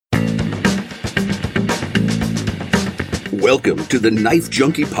Welcome to the Knife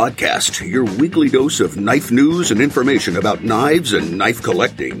Junkie Podcast, your weekly dose of knife news and information about knives and knife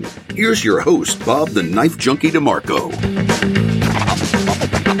collecting. Here's your host, Bob the Knife Junkie DeMarco.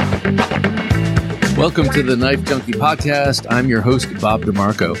 Welcome to the Knife Junkie Podcast. I'm your host, Bob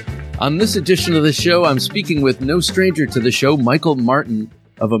DeMarco. On this edition of the show, I'm speaking with no stranger to the show, Michael Martin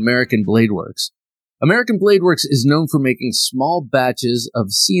of American Blade Works. American Blade Works is known for making small batches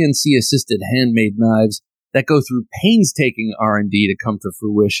of CNC-assisted handmade knives that go through painstaking R&D to come to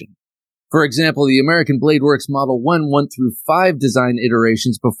fruition. For example, the American Blade Works Model 1 went through 5 design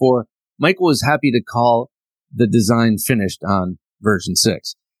iterations before Michael was happy to call the design finished on version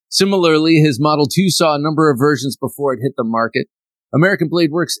 6. Similarly, his Model 2 saw a number of versions before it hit the market. American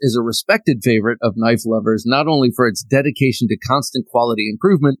Blade Works is a respected favorite of knife lovers, not only for its dedication to constant quality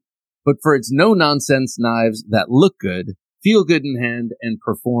improvement, but for its no-nonsense knives that look good, feel good in hand, and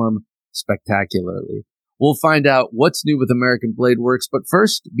perform spectacularly. We'll find out what's new with American Blade Works, but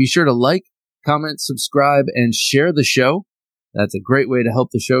first, be sure to like, comment, subscribe, and share the show. That's a great way to help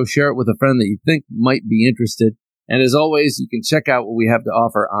the show. Share it with a friend that you think might be interested. And as always, you can check out what we have to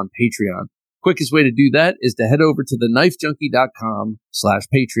offer on Patreon. Quickest way to do that is to head over to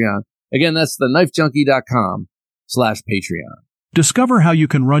thenifejunkie.com/Patreon. Again, that's thenifejunkie.com/Patreon. Discover how you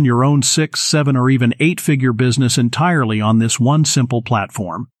can run your own 6, 7, or even 8-figure business entirely on this one simple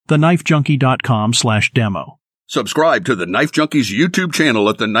platform. thenifejunkie.com/demo. Subscribe to the Knife Junkies YouTube channel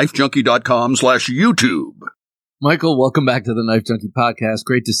at thenifejunkie.com/YouTube. Michael, welcome back to the Knife Junkie Podcast.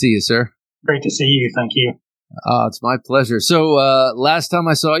 Great to see you, sir. Great to see you. Thank you. It's my pleasure. So last time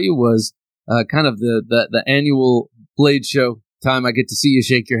I saw you was kind of the annual Blade Show time. I get to see you,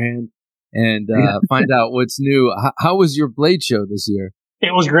 shake your hand, and find out what's new. How was your Blade Show this year?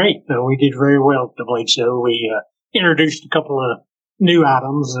 It was great. We did very well at the Blade Show. We introduced a couple of new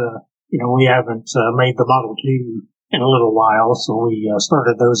items. We haven't made the Model 2 in a little while, so we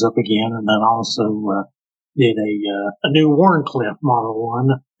started those up again, and then also did a new Warncliffe Model 1,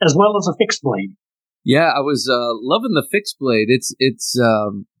 as well as a fixed blade. Yeah, I was loving the fixed blade. It's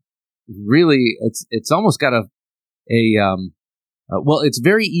really almost got it's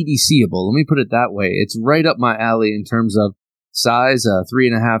very EDCable. Let me put it that way. It's right up my alley in terms of size,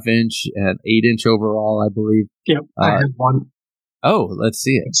 3.5 inch and 8 inch overall, I believe. Yep, I have one. Oh, let's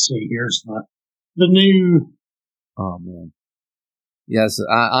see it. Let's see. Here's the new. Oh man, yes,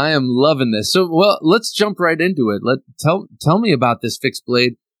 I am loving this. So, well, let's jump right into it. Tell me about this fixed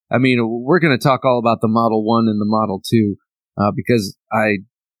blade. I mean, we're going to talk all about the Model 1 and the Model 2 because I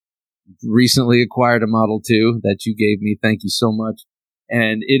recently acquired a Model 2 that you gave me. Thank you so much.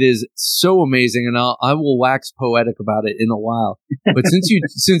 And it is so amazing, and I will wax poetic about it in a while. But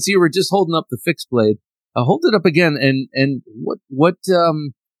since you were just holding up the fixed blade, hold it up again. And what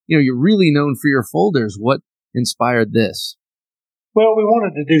you're really known for your folders. What inspired this? Well, we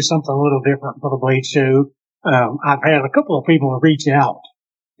wanted to do something a little different for the Blade Show. I've had a couple of people reach out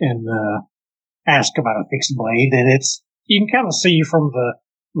and ask about a fixed blade, and you can kind of see from the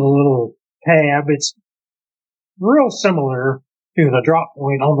little tab, it's real similar to the drop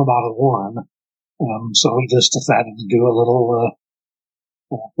point on the Model 1. So we just decided to do a little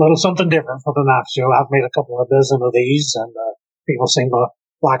something different for the knife show. I've made a couple of dozen of these, and people seem to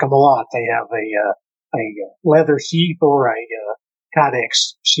like them a lot. They have a leather sheath or a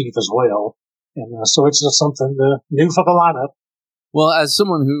Kydex sheath as well, and so it's just something new for the lineup. Well, as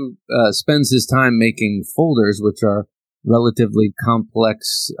someone who spends his time making folders, which are relatively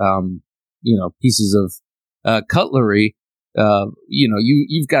complex, pieces of cutlery,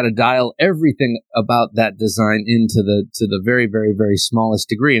 you've got to dial everything about that design into the very, very, very smallest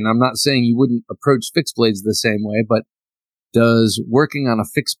degree. And I'm not saying you wouldn't approach fixed blades the same way, but does working on a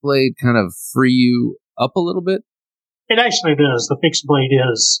fixed blade kind of free you up a little bit? It actually does. The fixed blade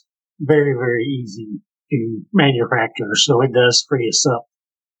is very, very easy to manufacture, so it does free us up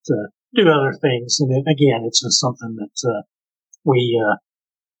to do other things. And again, it's just something that we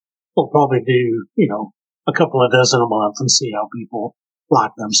will probably do, a couple of dozen a month and see how people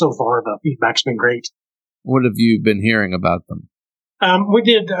like them. So far, the feedback's been great. What have you been hearing about them? We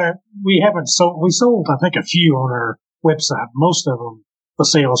sold, I think, a few on our website. Most of them, the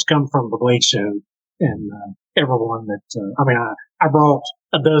sales come from the Blade Show, and everyone that, I brought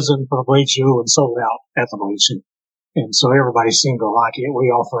a dozen for the Blade Show and sold out at the Blade Show. And so everybody seemed to like it. We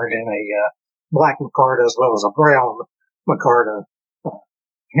offer it in a black micarta as well as a brown micarta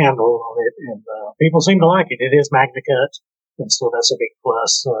handle on it, and people seem to like it. It is MagnaCut, and so that's a big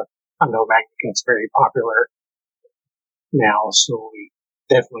plus. I know MagnaCut's very popular now, so we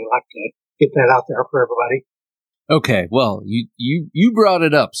definitely like to get that out there for everybody. Okay, well, you brought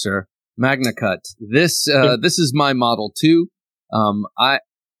it up, sir. MagnaCut. This is my model too.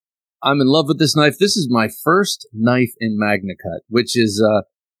 I'm in love with this knife. This is my first knife in MagnaCut, which is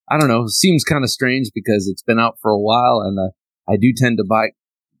I don't know, seems kind of strange because it's been out for a while, and I do tend to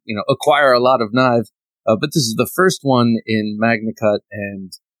acquire a lot of knives. But this is the first one in MagnaCut,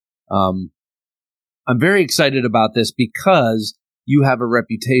 and I'm very excited about this because you have a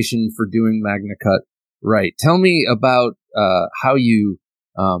reputation for doing MagnaCut right. Tell me about how you,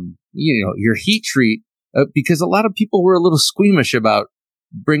 your heat treat, because a lot of people were a little squeamish about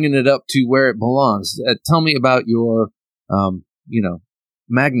bringing it up to where it belongs. Tell me about your,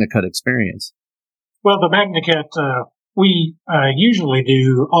 MagnaCut experience. Well, the MagnaCut, we usually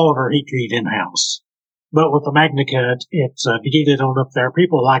do all of our heat treat in-house. But with the MagnaCut, it's to get it on up there.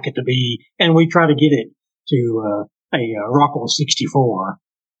 People like it to be, and we try to get it to a Rockwell 64.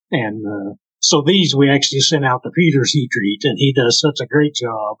 And so these we actually send out to Peter's Heat Treat, and he does such a great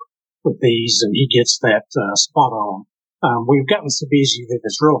job with these, and he gets that spot on. We've gotten so busy that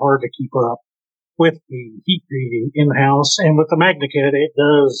it's real hard to keep up with the heat treating in-house. And with the MagnaCut, it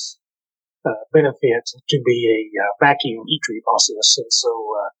does benefit to be a vacuum heat treat process. And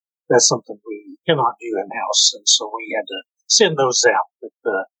so that's something we cannot do in-house. And so we had to send those out.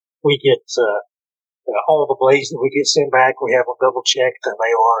 But we get all the blades that we get sent back, we have them double checked, and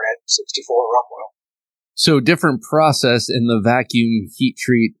they are at 64 Rockwell. So different process in the vacuum heat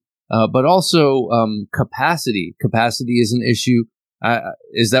treat, but also capacity. Capacity is an issue.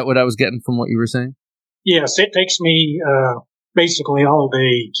 Is that what I was getting from what you were saying? Yes, it takes me basically all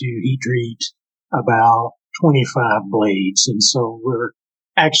day to heat treat about 25 blades. And so we're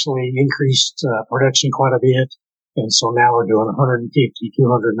actually increased production quite a bit. And so now we're doing 150,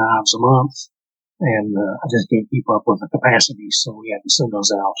 200 knives a month. And I just can't keep up with the capacity, so we had to send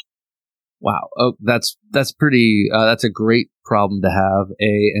those out. Wow. Oh, that's pretty, that's a great problem to have.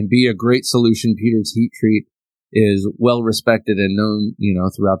 And B, a great solution. Peter's Heat Treat is well respected and known,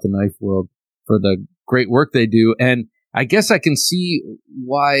 throughout the knife world for the great work they do. And I guess I can see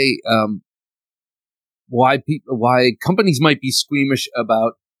why companies might be squeamish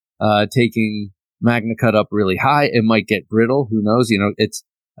about taking MagnaCut up really high. It might get brittle. Who knows? It's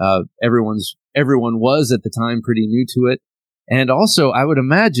everyone was at the time pretty new to it. And also, I would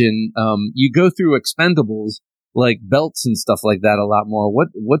imagine you go through expendables like belts and stuff like that a lot more.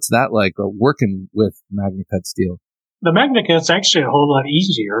 What's that like working with MagnaCut steel? The MagnaCut's actually a whole lot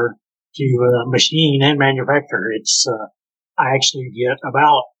easier to machine and manufacture. It's I actually get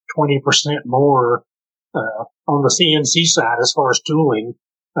about 20% more on the CNC side as far as tooling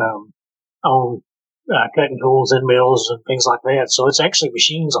on cutting tools and mills and things like that. So it's actually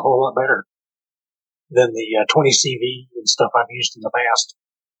machines a whole lot better than the 20 CV and stuff I've used in the past.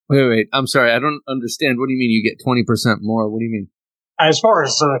 Wait. I'm sorry. I don't understand. What do you mean you get 20% more? What do you mean? As far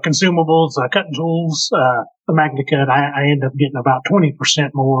as consumables, cutting tools, the MagnaCut, I end up getting about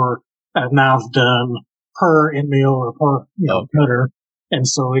 20% more knives done per end mill or per cutter. And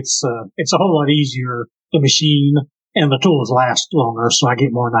so it's a whole lot easier to machine, and the tools last longer, so I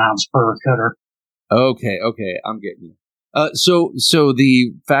get more knives per cutter. Okay, I'm getting you. So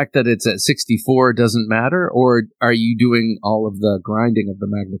the fact that it's at 64 doesn't matter, or are you doing all of the grinding of the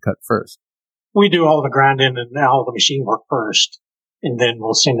MagnaCut first? We do all the grinding and all the machine work first, and then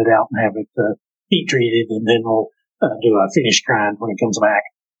we'll send it out and have it heat treated, and then we'll do a finished grind when it comes back.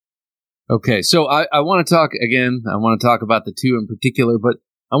 Okay, so I want to talk again. I want to talk about the two in particular, but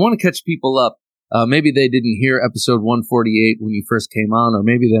I want to catch people up. Maybe they didn't hear episode 148 when you first came on, or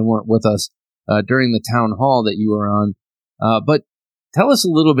maybe they weren't with us during the town hall that you were on. But tell us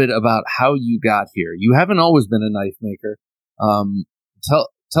a little bit about how you got here. You haven't always been a knife maker.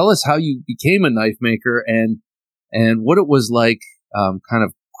 Tell us how you became a knife maker and what it was like, kind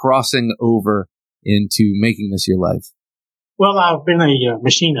of crossing over into making this your life. Well, I've been a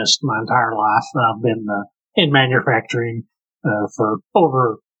machinist my entire life. I've been in manufacturing for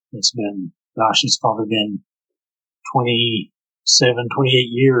over, it's probably been 27, 28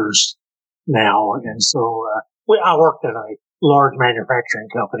 years now. And so I worked at a large manufacturing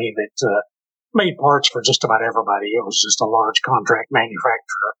company that made parts for just about everybody. It was just a large contract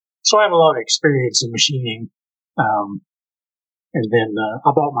manufacturer. So I have a lot of experience in machining. And then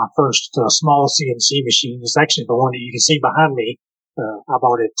I bought my first small CNC machine. It's actually the one that you can see behind me. I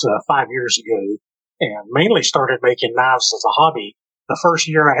bought it 5 years ago and mainly started making knives as a hobby. The first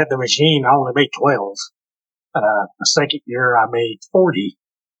year I had the machine, I only made 12. The second year I made 40.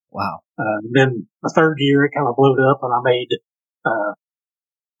 Wow. Then the third year it kind of blew up and I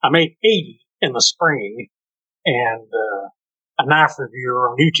made 80 in the spring, and a knife reviewer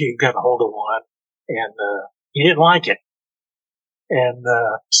on YouTube got a hold of one, and he didn't like it. And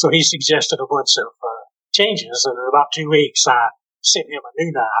so he suggested a bunch of changes. And in about 2 weeks, I sent him a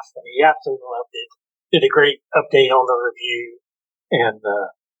new knife, and he absolutely loved it. Did a great update on the review, and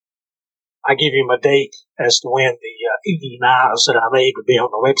I gave him a date as to when the 80 knives that I made would be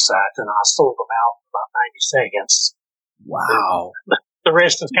on the website, and I sold them out in about 90 seconds. Wow. The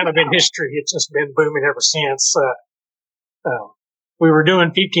rest has kind of been history. It's just been booming ever since. We were doing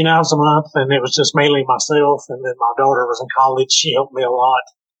 50 knives a month, and it was just mainly myself, and then my daughter was in college. She helped me a lot,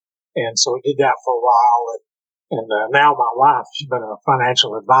 and so we did that for a while. And now my wife, she's been a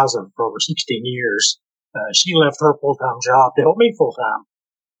financial advisor for over 16 years. She left her full-time job to help me full-time.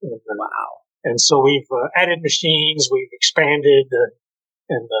 Wow. And so we've added machines, we've expanded,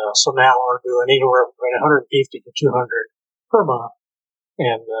 and so now we're doing anywhere between 150 to 200 per month.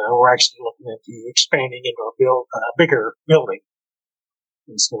 And we're actually looking into expanding into a bigger building.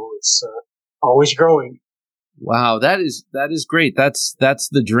 And so it's always growing. Wow, that is great. That's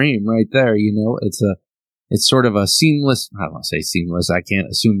the dream right there. You know, it's sort of a seamless. I don't want to say seamless. I can't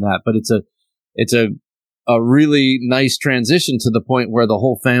assume that, but it's a really nice transition to the point where the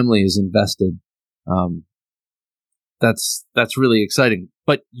whole family is invested. That's really exciting.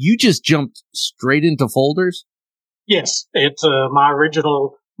 But you just jumped straight into folders? Yes, it's my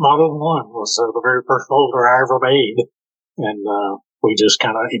original Model 1 was the very first folder I ever made, and we just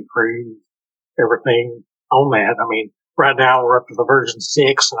kind of improved everything on that. I mean, right now we're up to the version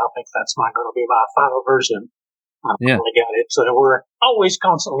 6, and I think that's going to be my final version. I finally got it. So we're always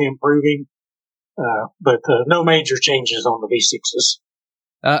constantly improving, but no major changes on the V6s.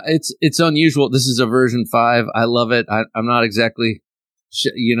 It's unusual. This is a version 5. I love it. I'm not exactly,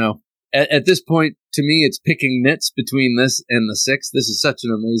 at this point, to me, it's picking nits between this and the 6. This is such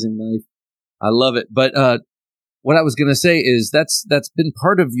an amazing knife. I love it. But what I was going to say is that's been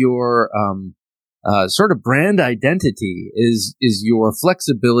part of your sort of brand identity is your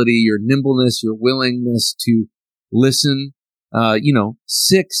flexibility, your nimbleness, your willingness to listen.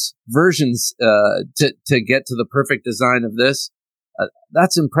 6 versions to get to the perfect design of this.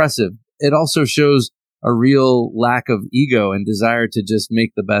 That's impressive. It also shows a real lack of ego and desire to just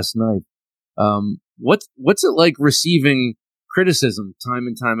make the best knife. What's it like receiving criticism time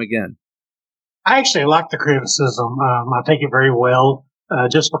and time again? I actually like the criticism. I take it very well.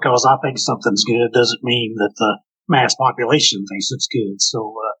 Just because I think something's good doesn't mean that the mass population thinks it's good.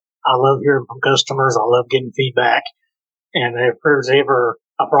 So I love hearing from customers. I love getting feedback. And if there's ever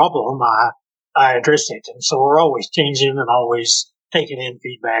a problem, I address it. And so we're always changing and always taking in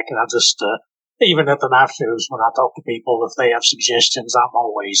feedback. And I just, even at the knife shows, when I talk to people, if they have suggestions, I'm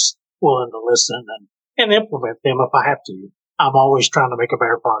always willing to listen and implement them if I have to. I'm always trying to make a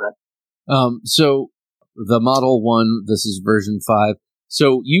better product. So the Model 1, this is version 5.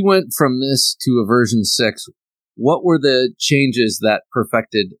 So you went from this to a version 6. What were the changes that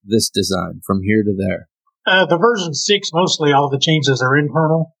perfected this design from here to there? The version 6, mostly all the changes are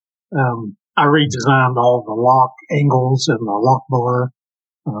internal. I redesigned all the lock angles and the lock bar,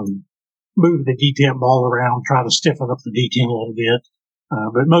 moved the detent ball around, try to stiffen up the detent a little bit.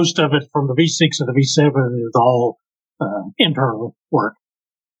 But most of it from the V6 to the V7 is all internal work.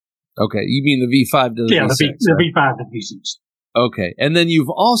 Okay, you mean the V5 to the V6? The V5 to the V6. Okay, and then you've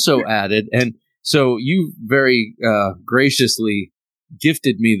also added, and so you very graciously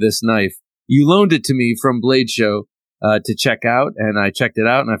gifted me this knife. You loaned it to me from Blade Show to check out, and I checked it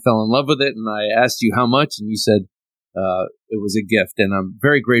out, and I fell in love with it, and I asked you how much, and you said it was a gift, and I'm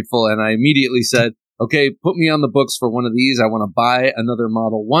very grateful, and I immediately said, okay, put me on the books for one of these. I want to buy another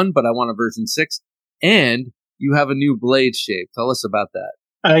Model 1, but I want a version 6, and you have a new blade shape. Tell us about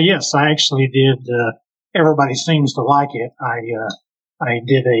that. Yes, I actually did. Everybody seems to like it. I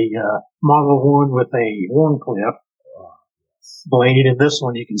did a Model 1 with a Warncliffe blade, and this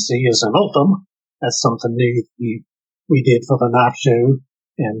one you can see is an Ultim. That's something new we did for the knife show,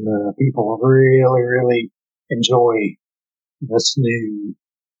 and people really, really enjoy this new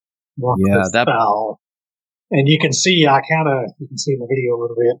Warncliffe style. And you can see, you can see in the video a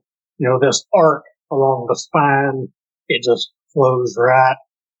little bit, this arc along the spine, it just flows right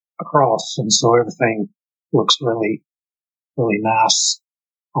across, and so everything looks really, really nice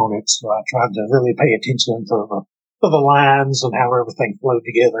on it. So I tried to really pay attention to the lines and how everything flowed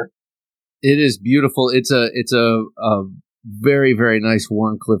together. It is beautiful. It's a very, very nice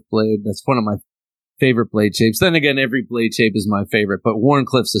Warncliffe blade. That's one of my favorite blade shapes. Then again, every blade shape is my favorite, but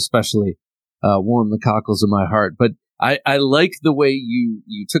Warncliffe's especially warm the cockles of my heart. But I like the way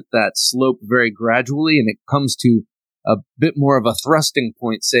you took that slope very gradually, and it comes to a bit more of a thrusting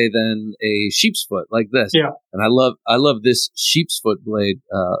point, say, than a sheep's foot like this. Yeah. And I love this sheep's foot blade,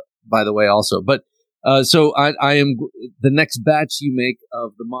 by the way, also. But So I am the next batch you make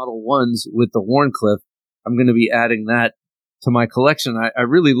of the Model 1s with the Wharncliffe. I'm going to be adding that to my collection. I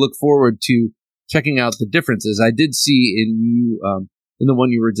really look forward to checking out the differences. I did see in the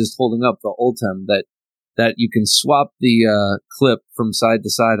one you were just holding up, the Ultem, that you can swap the clip from side to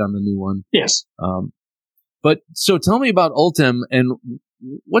side on the new one. Yes. But so tell me about Ultem and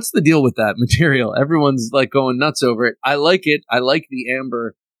what's the deal with that material? Everyone's like going nuts over it. I like it. I like the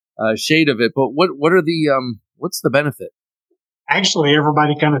amber shade of it. But what are the what's the benefit? Actually,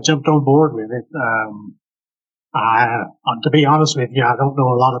 everybody kind of jumped on board with it. To be honest with you, I don't know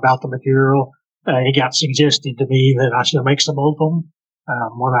a lot about the material. It got suggested to me that I should make some Ultem.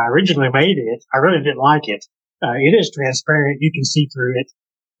 When I originally made it, I really didn't like it. It is transparent. You can see through it.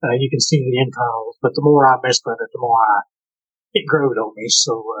 You can see the internals. But the more I messed with it, the more it growed on me.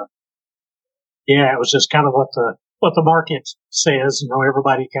 So, yeah, it was just kind of what the market says.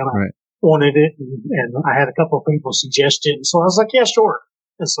 Everybody kind of wanted it. And I had a couple of people suggest it. And so I was like, yeah, sure.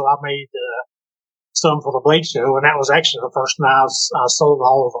 And so I made, some for the Blade Show. And that was actually the first knives I sold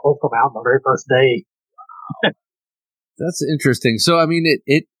all of the Ultem out on the very first day. That's interesting. So, I mean,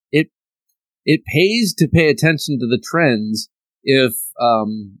 it pays to pay attention to the trends if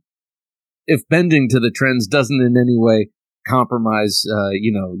bending to the trends doesn't in any way compromise,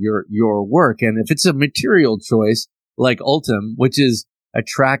 your work. And if it's a material choice like Ultem, which is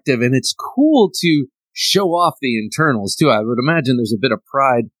attractive and it's cool to show off the internals too. I would imagine there's a bit of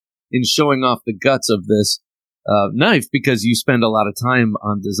pride in showing off the guts of this knife because you spend a lot of time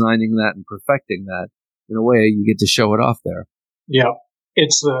on designing that and perfecting that. In a way, you get to show it off there. Yeah,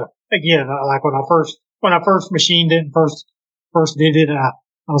 it's again like when I first machined it, first did it, I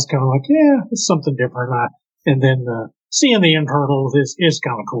was kind of like, yeah, it's something different. And then seeing the internals is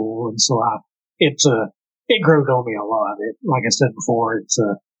kind of cool, and so it grew on me a lot. Like I said before, it's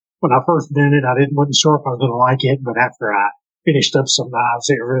when I first did it, I wasn't sure if I was going to like it, but after I finished up some knives,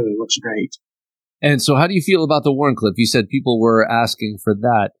 it really looks great. And so, how do you feel about the Wharncliffe? You said people were asking for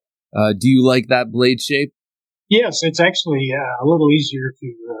that. Do you like that blade shape? Yes, it's actually a little easier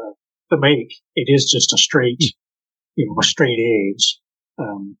to make. It is just a straight edge,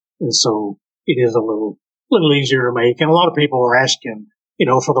 and so it is a little easier to make. And a lot of people are asking,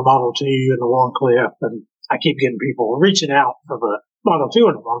 for the Model 2 and the Wharncliffe, and I keep getting people reaching out for the Model 2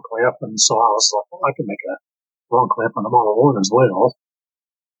 and the Wharncliffe, and so I was like, well, I can make a Wharncliffe and a Model 1 as well,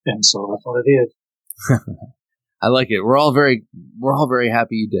 and so that's what I did. I like it. We're all very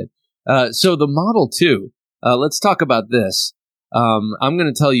happy you did. So the Model 2, let's talk about this. I'm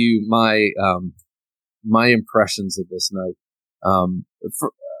going to tell you my impressions of this knife.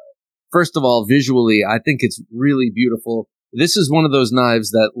 First of all, visually, I think it's really beautiful. This is one of those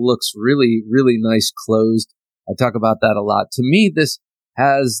knives that looks really, really nice closed. I talk about that a lot. To me, this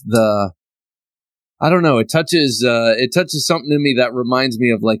has I don't know, it touches something in me that reminds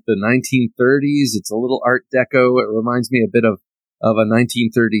me of like the 1930s. It's a little Art Deco. It reminds me a bit of a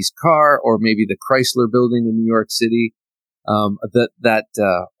 1930s car, or maybe the Chrysler building in New York City. That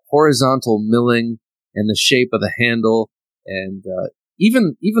horizontal milling and the shape of the handle, and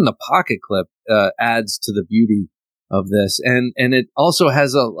even the pocket clip adds to the beauty of this. And it also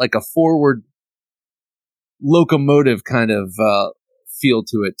has a forward locomotive kind of feel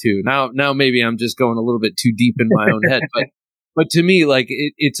to it too. Now maybe I'm just going a little bit too deep in my own head, but to me, like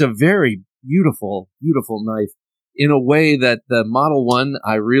it's a very beautiful knife in a way that the Model 1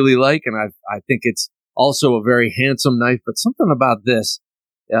 I really like, and I think it's also a very handsome knife. But something about this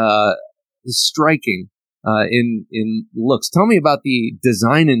is striking in looks. Tell me about the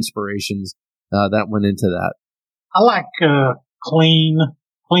design inspirations that went into that. I like clean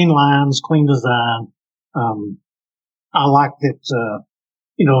lines, clean design. I like that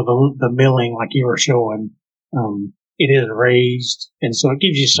the milling, like you were showing. It is raised, and so it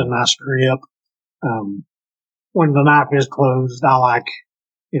gives you some nice grip. When the knife is closed, I like,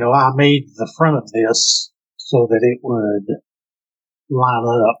 I made the front of this so that it would line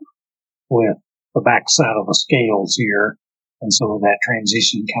up with the back side of the scales here, and so that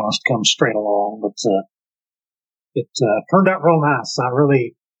transition kind of comes straight along. But it turned out real nice. I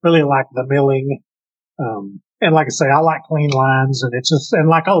really, really like the milling. And like I say, I like clean lines, and and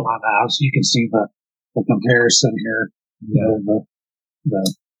like all my knives, you can see the comparison here. Yeah.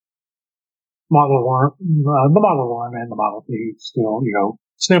 The Model 1, and the Model 2 still,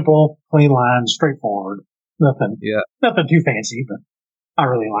 simple, clean lines, straightforward. Nothing too fancy, but I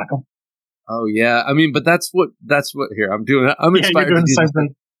really like them. Oh yeah, I mean, but that's what here I'm doing. I'm inspired you're doing to do the same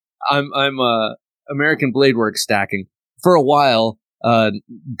thing. I'm American Blade Works stacking. For a while,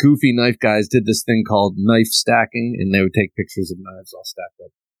 goofy knife guys did this thing called knife stacking, and they would take pictures of knives all stacked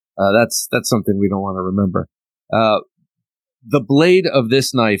up. That's something we don't want to remember. The blade of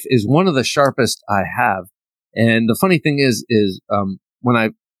this knife is one of the sharpest I have. And the funny thing is when I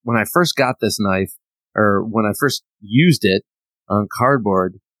first got this knife, or when I first used it on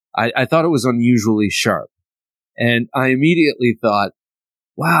cardboard, I thought it was unusually sharp. And I immediately thought,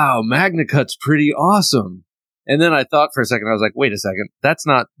 wow, MagnaCut's pretty awesome. And then I thought for a second, I was like, wait a second, that's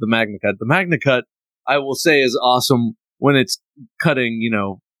not the MagnaCut. The MagnaCut, I will say, is awesome when it's cutting,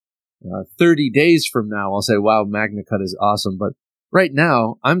 30 days from now. I'll say, wow, MagnaCut is awesome. But right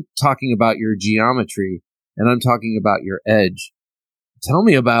now, I'm talking about your geometry, and I'm talking about your edge. Tell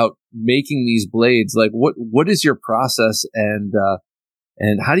me about making these blades. Like, what is your process, and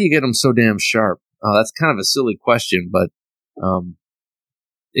how do you get them so damn sharp? That's kind of a silly question, but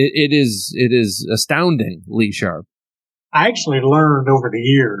it is astoundingly sharp. I actually learned over the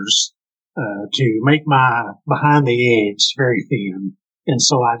years to make my behind the edge very thin, and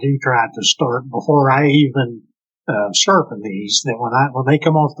so I do try to start before I even sharpen these. That when they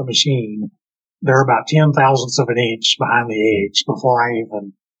come off the machine, they're about 10/1000ths of an inch behind the edge before I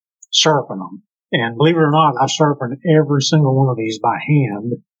even sharpen them. And believe it or not, I sharpen every single one of these by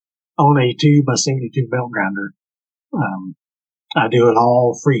hand on a 2x72 belt grinder. I do it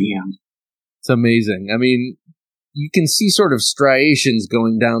all freehand. It's amazing. I mean, you can see sort of striations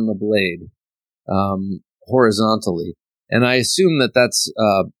going down the blade horizontally, and I assume that that's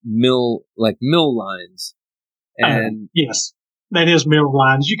mill lines. And yes, that is mill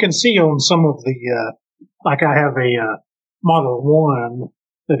lines. You can see on some of the like I have a Model 1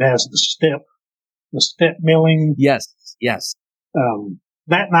 that has the step milling. Yes.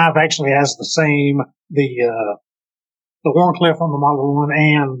 That knife actually has the same, the Warncliffe on the Model 1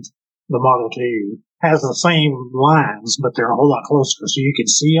 and the Model 2 has the same lines, but they're a whole lot closer, so you can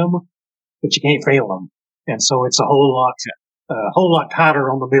see them, but you can't feel them. And so it's a whole lot tighter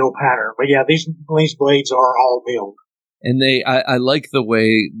on the mill pattern. But yeah, these blades are all milled. And I like the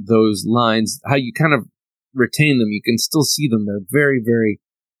way those lines, how you kind of retain them. You can still see them. They're very, very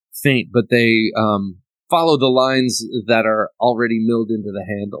faint, but they follow the lines that are already milled into the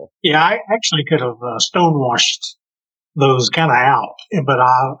handle. Yeah, I actually could have stonewashed those kind of out, but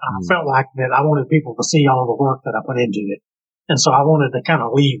I felt like that I wanted people to see all the work that I put into it. And so I wanted to kind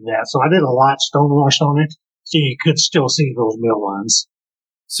of leave that. So I did a light stonewash on it, so you could still see those mill lines.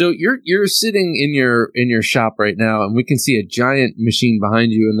 So you're sitting in your shop right now, and we can see a giant machine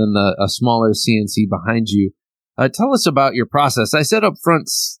behind you, and then a smaller CNC behind you. Tell us about your process. I said up front,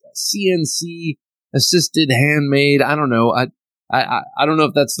 CNC assisted, handmade. I don't know. I don't know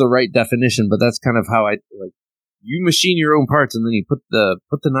if that's the right definition, but that's kind of how I like. You machine your own parts, and then you put the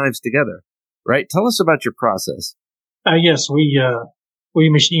knives together, right? Tell us about your process. Yes, we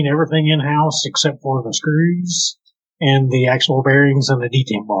machine everything in house except for the screws and the actual bearings and the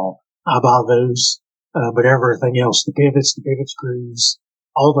detent ball. I buy those, but everything else, the pivot screws,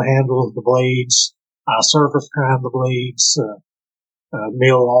 all the handles, the blades, I surface grind the blades,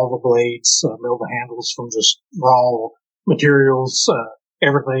 mill all the blades, mill the handles from just raw materials,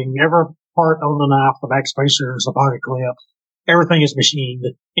 everything, every part on the knife, the back spacers, the body clip, everything is machined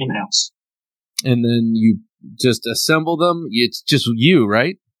in-house. And then you just assemble them? It's just you,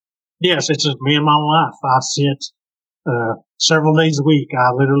 right? Yes, it's just me and my wife. I sit several days a week.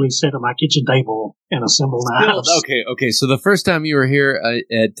 I literally sit at my kitchen table and assemble knives. Okay. So the first time you were here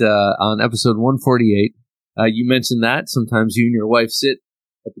on episode 148, you mentioned that sometimes you and your wife sit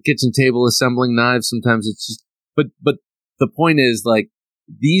at the kitchen table assembling knives. Sometimes it's just, but the point is, like,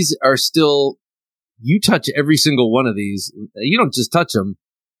 these are still, you touch every single one of these. You don't just touch them.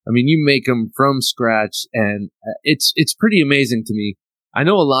 I mean, you make them from scratch, and it's pretty amazing to me. I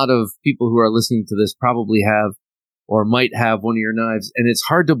know a lot of people who are listening to this probably have or might have one of your knives, and it's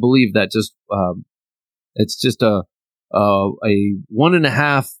hard to believe that it's just a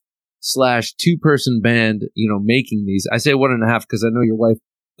 1.5/2 person band, making these. I say 1.5 because I know your wife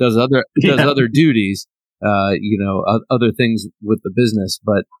does other duties, other things with the business,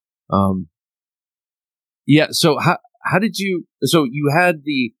 but yeah. So how did you? So you had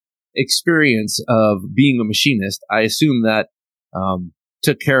the experience of being a machinist. I assume that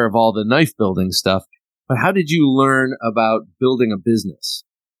took care of all the knife building stuff. But how did you learn about building a business?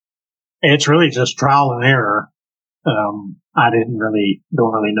 It's really just trial and error. I don't really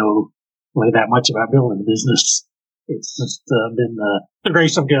know that much about building a business. It's just been the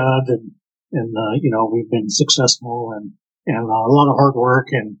grace of God, and we've been successful and a lot of hard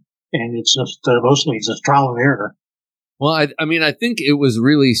work, and it's just mostly just trial and error. Well, I think it was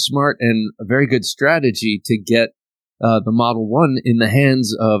really smart and a very good strategy to get the Model 1 in the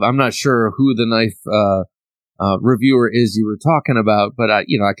hands of, I'm not sure who the knife reviewer is you were talking about, but I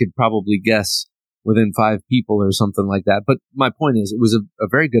could probably guess within 5 people or something like that. But my point is, it was a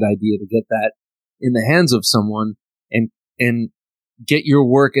very good idea to get that in the hands of someone and get your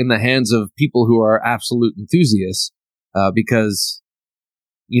work in the hands of people who are absolute enthusiasts, because,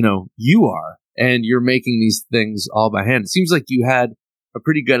 you are, and you're making these things all by hand. It seems like you had a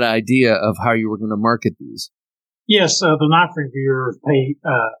pretty good idea of how you were going to market these. Yes, the knife reviewer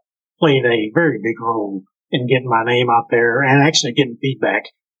played a very big role in getting my name out there and actually getting feedback.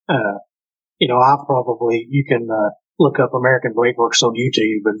 You can look up American Blade Works on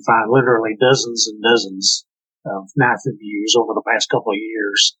YouTube and find literally dozens and dozens of knife reviews over the past couple of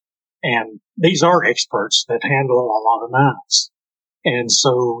years. And these are experts that handle a lot of knives. And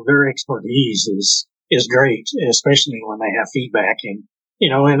so their expertise is great, especially when they have feedback. And,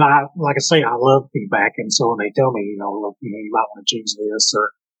 and I love feedback. And so when they tell me, look, you might want to change this or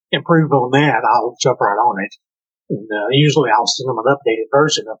improve on that, I'll jump right on it. And usually I'll send them an updated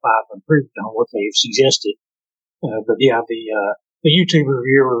version if I've improved on what they've suggested. But yeah, the YouTube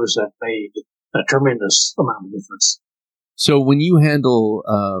reviewers have made a tremendous amount of difference. So when you handle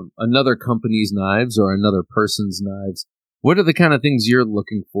another company's knives or another person's knives, what are the kind of things you're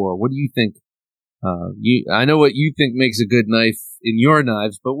looking for? What do you think? I know what you think makes a good knife in your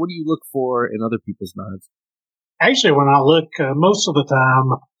knives, but what do you look for in other people's knives? Actually, when I look, most of the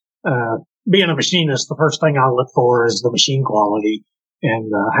time, being a machinist, the first thing I look for is the machine quality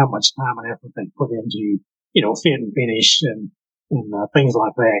and how much time and effort they put into, fit and finish and things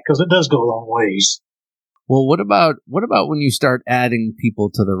like that, because it does go a long ways. Well, what about when you start adding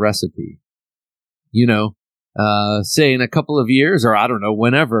people to the recipe? Say in a couple of years, or I don't know,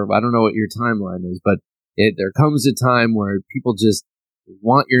 whenever, I don't know what your timeline is, but there comes a time where people just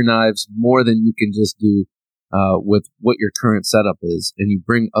want your knives more than you can just do with what your current setup is, and you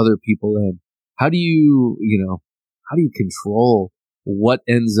bring other people in. How do you control what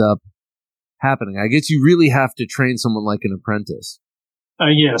ends up happening? I guess you really have to train someone like an apprentice.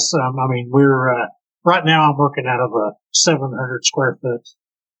 Yes. We're, right now I'm working out of a 700 square foot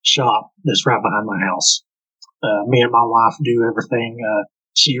shop that's right behind my house. Me and my wife do everything.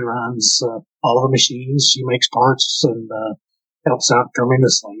 She runs all the machines. She makes parts and helps out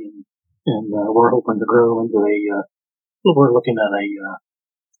tremendously. And we're hoping to grow into we're looking at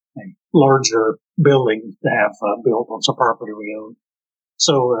a larger building to have built on some property we own.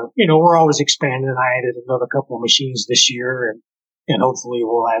 So, we're always expanding. I added another couple of machines this year, and hopefully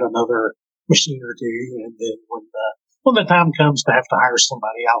we'll add another machine or two. And then when the time comes to have to hire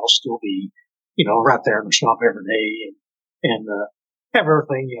somebody, I will still be, right there in the shop every day and have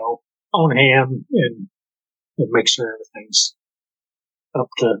everything, on hand and make sure everything's up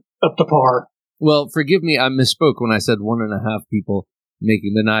to par. Well, forgive me, I misspoke when I said 1.5 people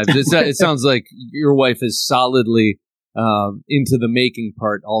making the knives. It sounds like your wife is solidly into the making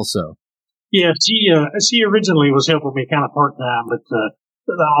part also. Yeah, she originally was helping me kind of part time,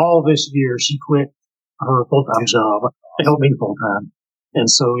 but all this year she quit her full time job to help me full time, and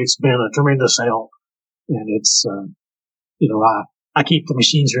so it's been a tremendous help. And it's I keep the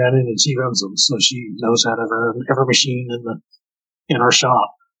machines running and she runs them, so she knows how to run every machine in our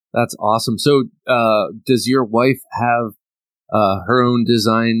shop. That's awesome. So, does your wife have her own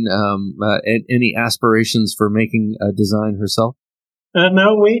design, any aspirations for making a design herself?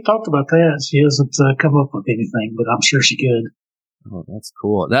 No, we talked about that. She hasn't come up with anything, but I'm sure she could. Oh, that's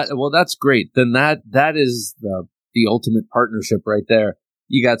cool. That's great. Then that is the ultimate partnership right there.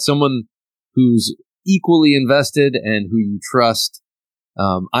 You got someone who's equally invested and who you trust.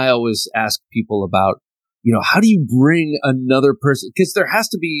 I always ask people about, how do you bring another person? Because there has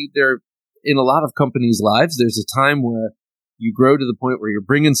to be in a lot of companies' lives, there's a time where you grow to the point where you're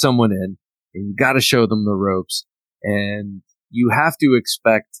bringing someone in and you got to show them the ropes, and you have to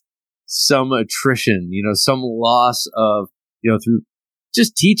expect some attrition, some loss of, through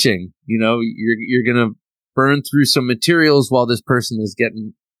just teaching, you're going to burn through some materials while this person is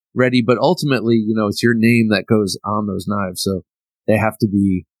getting ready, but ultimately, it's your name that goes on those knives. So they have to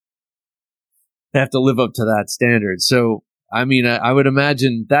live up to that standard. So, I would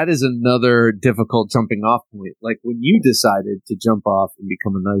imagine that is another difficult jumping off point. Like when you decided to jump off and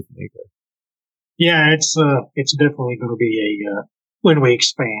become a knife maker. Yeah, it's definitely going to be when we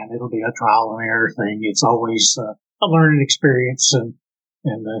expand, it'll be a trial and error thing. It's always a learning experience, and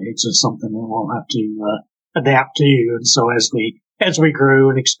it's just something that we'll have to adapt to. And so as we grow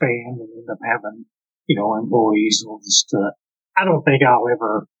and expand and end up having, employees, we'll just I don't think I'll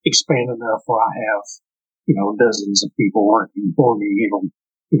ever expand enough where I have, dozens of people working for me,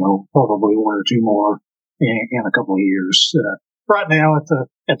 probably one or two more in a couple of years. Right now, at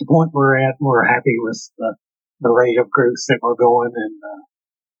the point we're at, we're happy with the rate of growth that we're going. And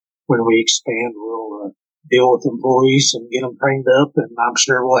when we expand, we'll deal with employees and get them trained up. And I'm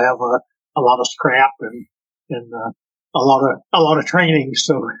sure we'll have a lot of scrap and a lot of training.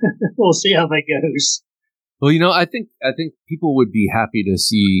 So we'll see how that goes. Well, I think people would be happy to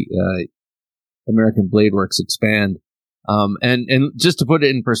see American Blade Works expand. And just to put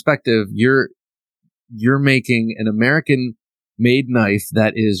it in perspective, you're making an American-made knife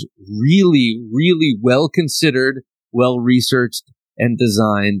that is really, really well considered, well researched, and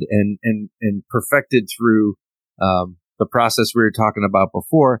designed, and perfected through the process we were talking about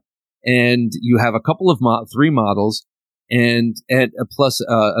before. And you have a couple of 3 models, and plus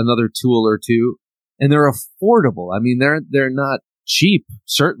another tool or two, and they're affordable. I mean, they're not cheap,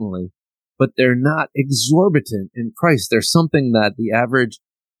 certainly, but they're not exorbitant in price. They're something that the average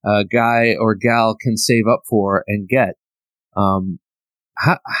guy or gal can save up for and get. How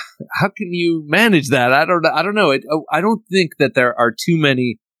can you manage that? I don't know. I don't think that there are too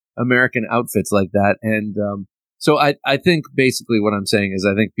many American outfits like that. And so I think basically what I'm saying is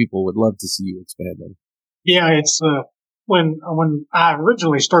I think people would love to see you expanding. Yeah, it's when I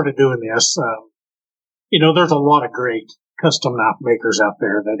originally started doing this, there's a lot of great custom knife makers out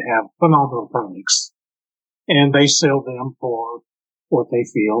there that have phenomenal products, and they sell them for what they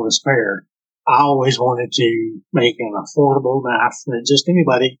feel is fair. I always wanted to make an affordable knife that just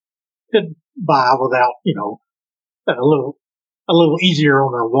anybody could buy without, a little easier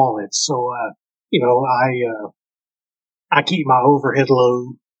on their wallet. So, I keep my overhead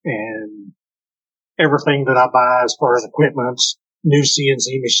low, and everything that I buy as far as equipment, new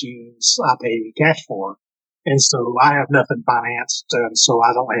CNC machines, I pay cash for. And so I have nothing financed, and so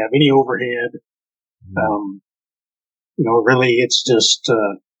I don't have any overhead. Really it's just,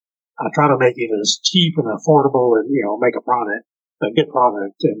 I try to make it as cheap and affordable and, make a good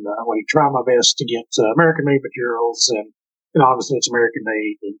product. And we try my best to get American-made materials, and obviously it's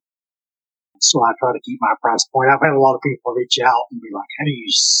American-made. And so I try to keep my price point. I've had a lot of people reach out and be like, how do you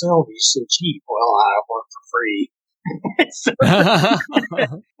sell these so cheap? Well, I work for free.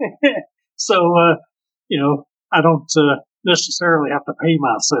 So, I don't necessarily have to pay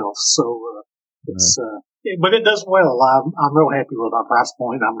myself. So it's, but it does well. I'm real happy with our price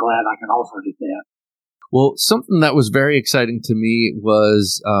point. I'm glad I can offer it at that. Well, something that was very exciting to me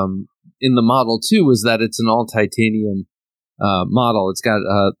was in the Model 2 was that it's an all titanium model. It's got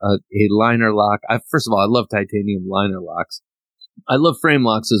a liner lock. First of all, I love titanium liner locks. I love frame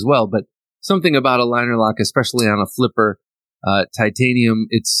locks as well, but something about a liner lock, especially on a flipper, titanium,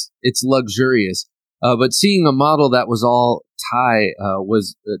 it's luxurious. But seeing a model that was all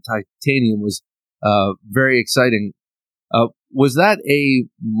titanium was very exciting. Was that a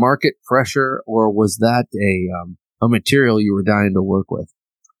market pressure, or was that a material you were dying to work with?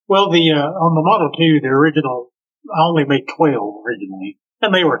 Well, on the Model 2, the original, I only made 12 originally,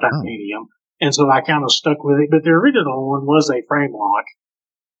 and they were titanium, and so I kind of stuck with it. But the original one was a frame lock,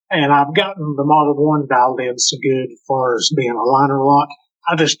 and I've gotten the Model 1 dialed in so good as far as being a liner lock.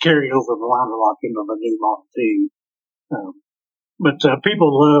 I just carried over the liner lock into the new Model 2. But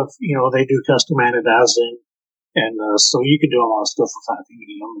people love, they do custom anodizing, and so you can do a lot of stuff with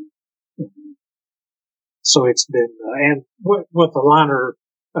titanium. And so it's been, and with the liner,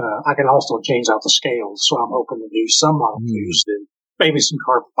 I can also change out the scales. So I'm hoping to do some Model 2s and maybe some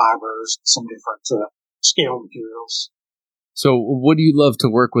carbon fibers, some different scale materials. So what do you love to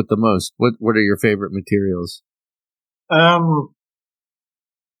work with the most? What are your favorite materials?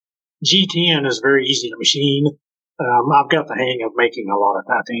 G10 is very easy to machine. I've got the hang of making a lot of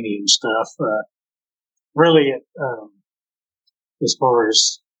titanium stuff. Really, as far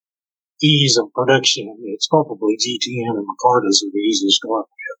as ease of production, it's probably G10 and Micartas are the easiest to work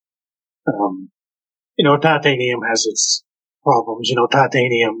with. Titanium has its problems.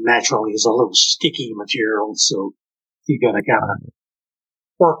 Titanium naturally is a little sticky material, so you got to kind of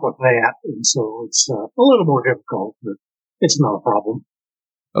work with that. And so it's a little more difficult, but it's not a problem.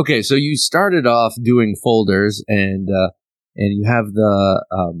 Okay, so you started off doing folders, and you have the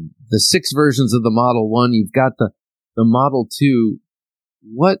 6 versions of the Model 1. You've got the Model 2.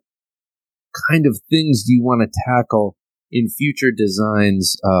 What kind of things do you want to tackle in future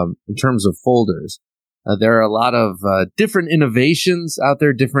designs in terms of folders? There are a lot of different innovations out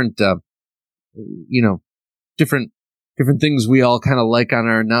there, different things we all kind of like on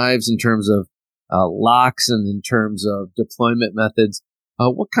our knives in terms of locks and in terms of deployment methods.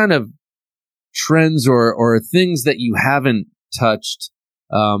 What kind of trends or things that you haven't touched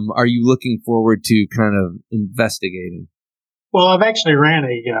are you looking forward to kind of investigating? Well, I've actually ran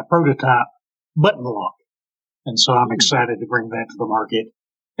a prototype button lock, and so I'm excited to bring that to the market.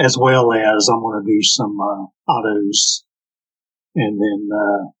 as well as I'm going to do some autos, and then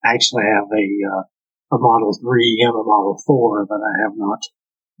actually have a Model 3 and a Model 4 that I have not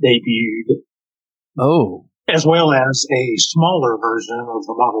debuted. Oh. As well as a smaller version of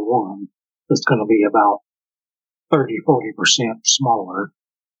the Model 1 that's going to be about 30-40% smaller.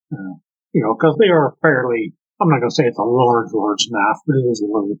 Because they are fairly, I'm not going to say it's a large knife, but it is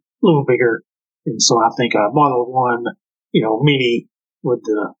a little bigger. And so I think a Model 1, mini would,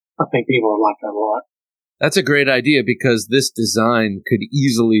 I think people would like that a lot. That's a great idea, because this design could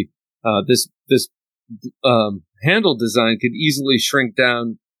easily, this handle design could easily shrink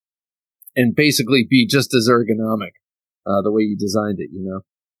down and basically be just as ergonomic, the way you designed it,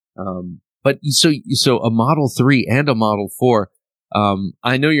 But so a Model 3 and a Model 4,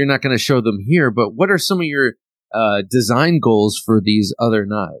 I know you're not going to show them here, but what are some of your design goals for these other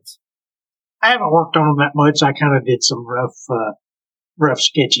knives? I haven't worked on them that much. I kind of did some rough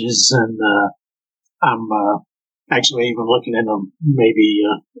sketches, and I'm actually even looking at them, maybe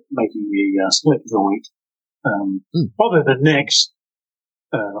making a slip joint. Probably the next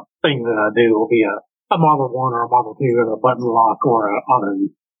thing that I do will be a Model 1 or a Model 2 and a button lock or an auto.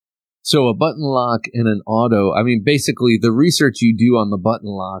 So a button lock and an auto, I mean, basically the research you do on the button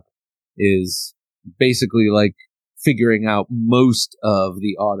lock is basically like figuring out most of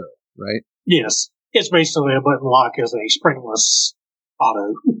the auto, right? Yes. It's basically a button lock as a springless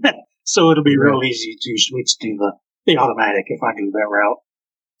auto. So it'll be real easy to switch to the automatic if I go that route.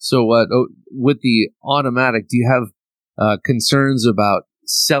 So with the automatic, do you have concerns about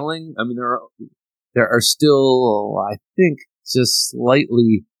selling? I mean, there are still, I think, just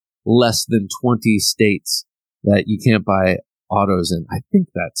slightly less than 20 states that you can't buy autos in. I think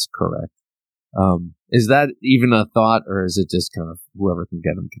that's correct. Is that even a thought, or is it just kind of whoever can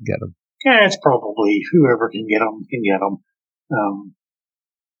get them can get them? Yeah, it's probably whoever can get them can get them.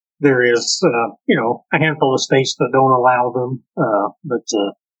 There is, a handful of states that don't allow them, but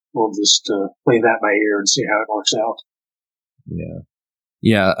we'll just play that by ear and see how it works out.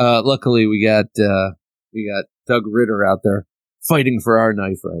 Yeah. Luckily, we got Doug Ritter out there fighting for our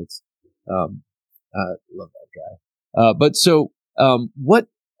knife rights. Love that guy. But so,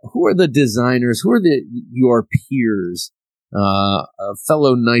 who are the designers? Who are your peers,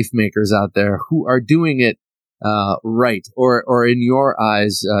 fellow knife makers out there who are doing it right, or in your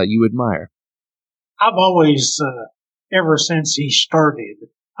eyes, you admire? I've always, ever since he started,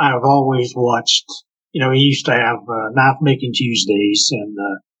 I've always watched. He used to have knife making Tuesdays, and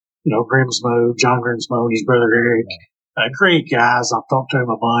John Grimsmo, and his brother Eric. Great guys. I've talked to him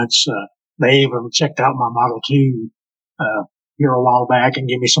a bunch. They even checked out my Model 2 here a while back and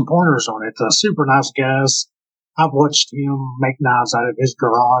gave me some pointers on it. Super nice guys. I've watched him make knives out of his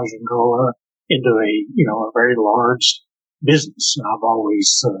garage and grow up into a very large business. And I've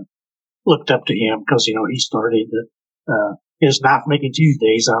always looked up to him because, he started his knife making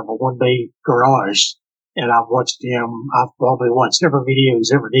Tuesdays out of a one-day garage. And I've watched him. I've probably watched every video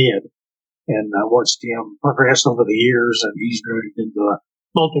he's ever did. And I watched him progress over the years, and he's grown it into a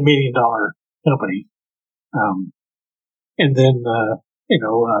multi-million-dollar company. And then,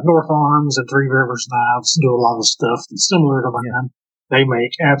 North Arms and Three Rivers Knives do a lot of stuff that's similar to mine. They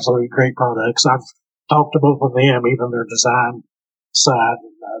make absolutely great products. I've talked to both of them, even their design side,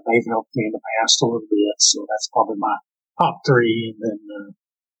 and they've helped me in the past a little bit. So that's probably my top three. And then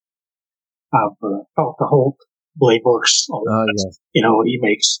I've talked to Holt Blade Works. Yes. He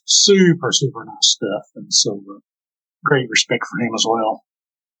makes super, super nice stuff. And so great respect for him as well.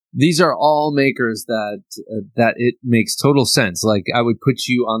 These are all makers that it makes total sense. Like, I would put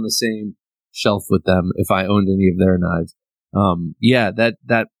you on the same shelf with them if I owned any of their knives.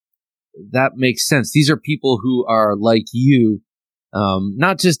 That makes sense. These are people who are like you,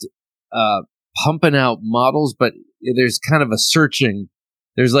 not just pumping out models, but there's kind of a searching.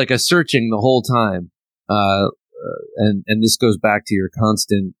 There's like a searching the whole time. And this goes back to your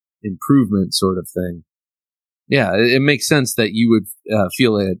constant improvement sort of thing. Yeah, it makes sense that you would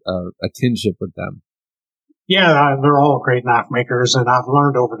feel a kinship with them. Yeah, they're all great knife makers, and I've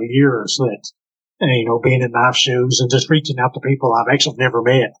learned over the years that, being at knife shows and just reaching out to people I've actually never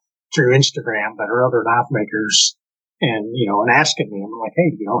met through Instagram that are other knife makers, and asking them like,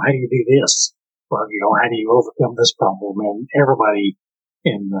 hey, how do you do this, or how do you overcome this problem? And everybody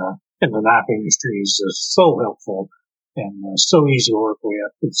in the knife industry is so helpful and so easy to work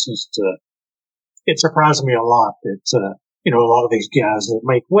with. It's just it surprised me a lot that a lot of these guys that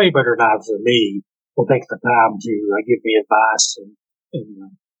make way better knives than me will take the time to give me advice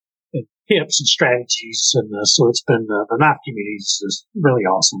and tips and strategies, and so it's been the knife community is just really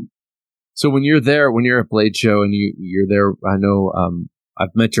awesome. So when you're at Blade Show and you're there, I know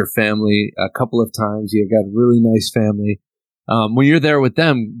I've met your family a couple of times. You've got a really nice family. When you're there with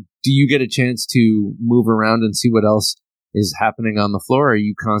them, do you get a chance to move around and see what else is happening on the floor? Or are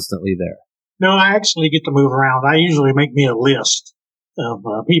you constantly there? No, I actually get to move around. I usually make me a list of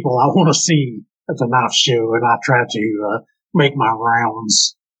people I want to see at the knife show, and I try to make my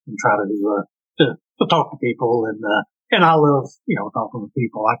rounds and try to talk to people. And I love, talking to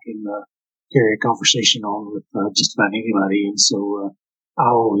people. I can carry a conversation on with just about anybody. And so I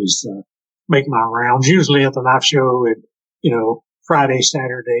always make my rounds, usually at the knife show. And, Fridays,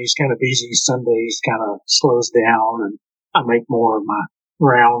 Saturdays, kind of busy. Sundays kind of slows down, and I make more of my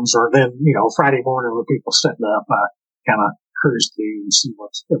rounds. Or then, Friday morning when people setting up, I kind of cruise through and see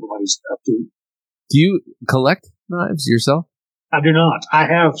what everybody's up to. Do you collect knives yourself? I do not. I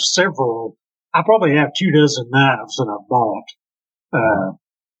have several. I probably have 24 knives that I've bought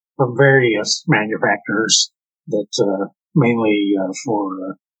from various manufacturers that mainly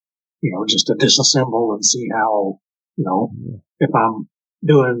for just to disassemble and see how, if I'm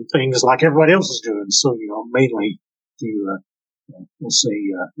doing things like everybody else is doing. So, mainly to, we'll say,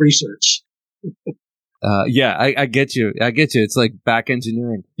 research. Yeah, I get you. I get you. It's like back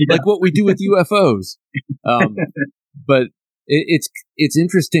engineering, like what we do with UFOs. But it's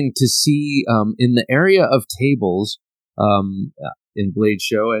interesting to see in the area of tables in Blade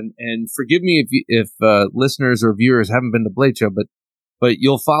Show, and forgive me if listeners or viewers haven't been to Blade Show, but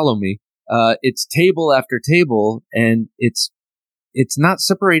you'll follow me. It's table after table, and it's not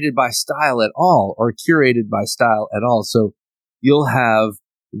separated by style at all or curated by style at all. So you'll have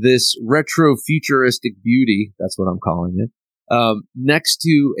this retro futuristic beauty, that's what I'm calling it, next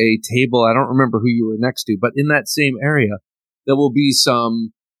to a table. I don't remember who you were next to, but in that same area, there will be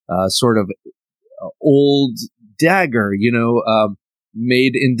some sort of old dagger,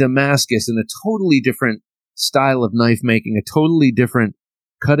 made in Damascus, in a totally different style of knife making, a totally different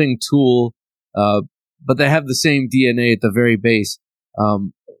cutting tool, but they have the same DNA at the very base.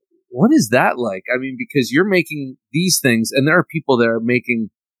 What is that like? I mean, because you're making these things, and there are people that are making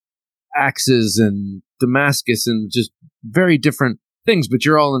axes and Damascus and just very different things, but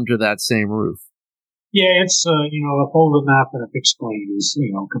you're all under that same roof. Yeah, it's, a folded knife and a fixed blade is,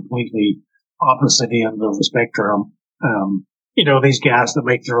 completely opposite end of the spectrum. These guys that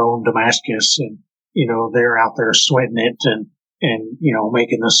make their own Damascus and, they're out there sweating it and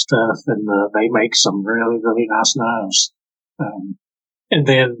making this stuff, and they make some really, really nice knives. And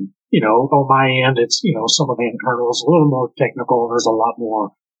then, on my end, it's, some of the internals a little more technical. There's a lot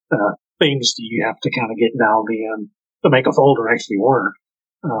more things that you have to kind of get dialed in to make a folder actually work.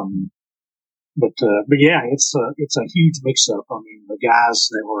 But yeah, it's a huge mix up. I mean, the guys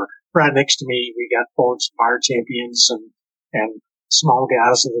that were right next to me, we got Forged Fire Champions and small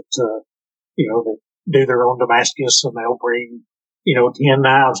guys that, that do their own Damascus, and they'll bring, 10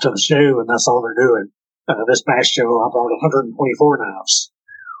 knives to the show, and that's all they're doing. This past show, I bought 124 knives.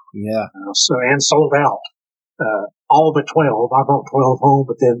 Yeah. And sold out. All but 12. I brought 12 home,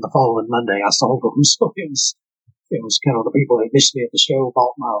 but then the following Monday I sold them. So it was kind of the people that missed me at the show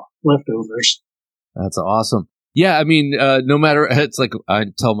bought my leftovers. That's awesome. Yeah, I mean, no matter, it's like I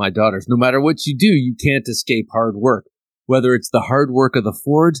tell my daughters, no matter what you do, you can't escape hard work. Whether it's the hard work of the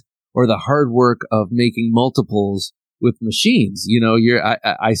forge or the hard work of making multiples with machines.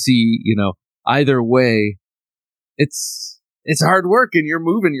 I see, either way, it's hard work, and you're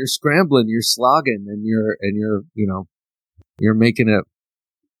moving, you're scrambling, you're slogging, and you're making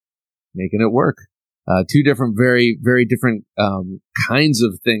it work. Two different, very, very different kinds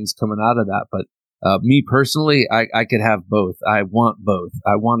of things coming out of that. But me personally, I could have both. I want both.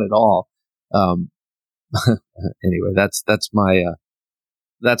 I want it all. Anyway, that's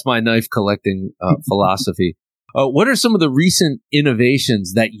my knife collecting philosophy. What are some of the recent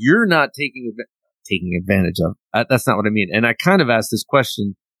innovations that you're not taking advantage of? That's not what I mean. And I kind of asked this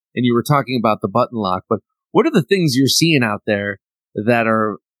question, and you were talking about the button lock, but what are the things you're seeing out there that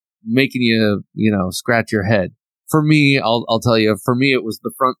are making you, scratch your head? For me, I'll tell you, for me, it was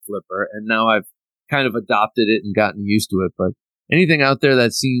the front flipper, and now I've kind of adopted it and gotten used to it. But anything out there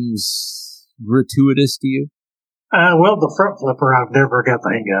that seems gratuitous to you? Well, the front flipper I've never got the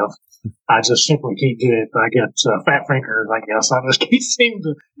hang of. I just simply can't do it. I get fat fingers, I guess. I just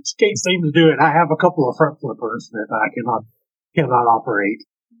can't seem to do it. I have a couple of front flippers that I cannot operate.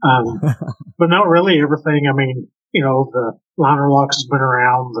 But not really everything. I mean, the liner locks has been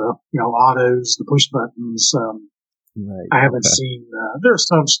around, the, autos, the push buttons. Right. I haven't seen, there's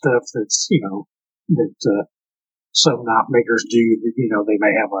some stuff that's, that some knife makers do that, they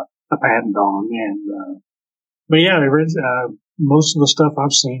may have a patent on. And, but yeah, there is, most of the stuff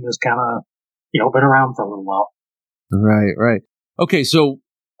I've seen is kind of, been around for a little while. Right. Okay, so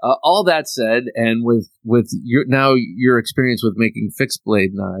all that said, and with your experience with making fixed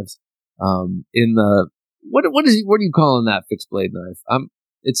blade knives, in the what do you calling that fixed blade knife?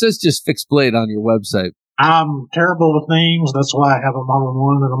 It says just fixed blade on your website. I'm terrible with names. That's why I have a Model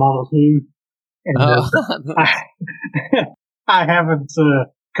 1 and a Model 2. And I haven't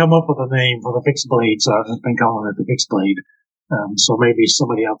come up with a name for the fixed blade, so I've just been calling it the fixed blade. So maybe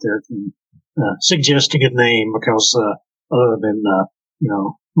somebody out there can suggest a good name, because other than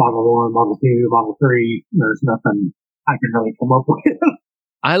Model 1, Model 2, Model 3, there's nothing I can really come up with.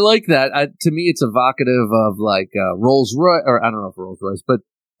 I like that. To me, it's evocative of like Rolls Royce, or I don't know if Rolls Royce, but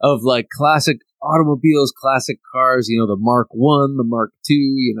of like classic automobiles, classic cars. The Mark 1, the Mark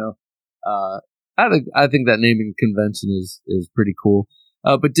 2. I think that naming convention is pretty cool.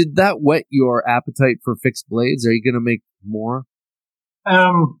 But did that whet your appetite for fixed blades? Are you going to make more?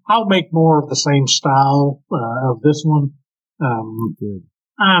 I'll make more of the same style of this one. Good.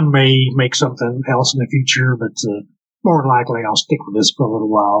 I may make something else in the future, but more likely I'll stick with this for a little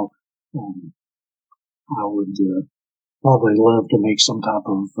while. I would probably love to make some type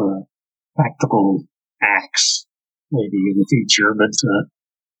of tactical axe maybe in the future, but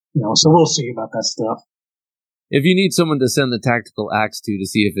so we'll see about that stuff. If you need someone to send the tactical axe to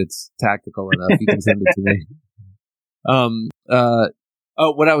see if it's tactical enough, you can send it to me.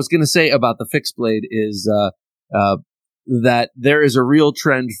 What I was going to say about the fixed blade is that there is a real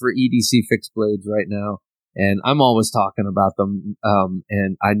trend for EDC fixed blades right now, and I'm always talking about them.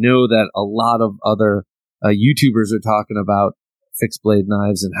 And I know that a lot of other YouTubers are talking about fixed blade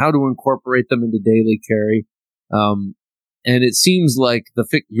knives and how to incorporate them into daily carry. And it seems like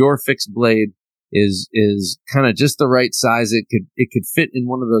your fixed blade is kind of just the right size. It could fit in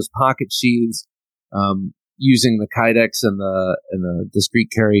one of those pocket sheaths, using the Kydex and the discrete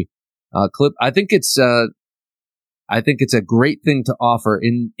carry clip. I think it's a great thing to offer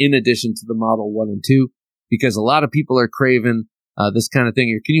in addition to the Model 1 and 2, because a lot of people are craving this kind of thing.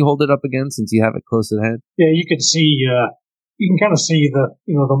 Here, can you hold it up again since you have it close at hand? Yeah, you can see. You can kind of see the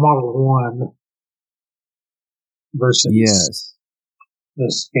Model 1 versus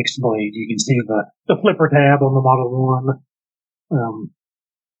this fixed blade. You can see the flipper tab on the Model 1.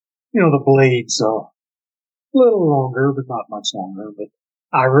 The blade's a little longer, but not much longer. But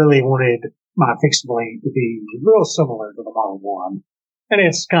I really wanted my fixed blade to be real similar to the Model 1. And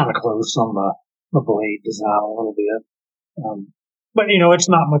it's kind of close on the blade design a little bit. But, it's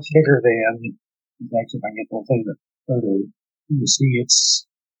not much bigger than, actually, if I get the thing, the photo, you see it's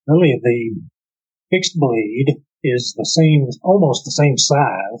really the fixed blade is almost the same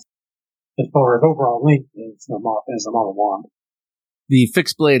size as far as overall length as the Model 1. The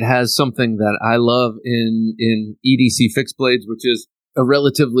fixed blade has something that I love in EDC fixed blades, which is a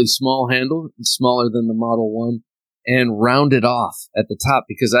relatively small handle, smaller than the Model 1, and rounded off at the top,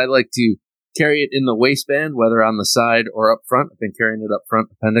 because I like to carry it in the waistband, whether on the side or up front. I've been carrying it up front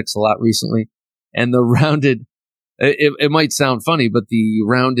appendix a lot recently. And the rounded, it might sound funny, but the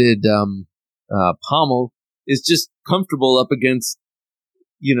rounded pommel is just comfortable up against,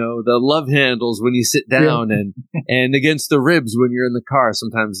 the love handles when you sit down, and against the ribs when you're in the car.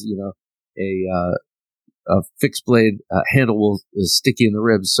 Sometimes, a fixed blade handle will stick you in the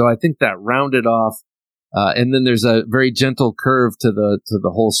ribs. So I think that rounded off, and then there's a very gentle curve to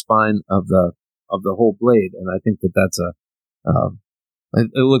the whole spine of the whole blade, and I think that's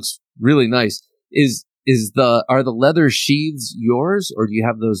it looks really nice. Are the leather sheaths yours, or do you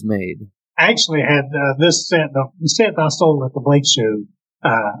have those made? I actually had this set, the set I sold at the Blade Show.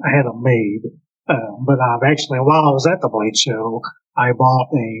 I had them made, but I've actually, while I was at the Blade Show, I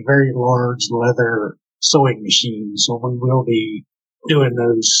bought a very large leather sewing machine, so we will be doing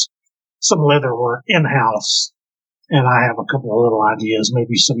some leather work in-house, and I have a couple of little ideas,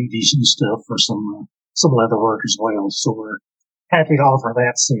 maybe some EDC stuff for some leather work as well, so we're happy to offer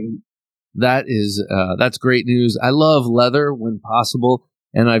that soon. That's great news. I love leather when possible,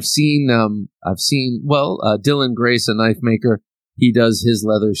 and I've seen Dylan Grace, a knife maker, he does his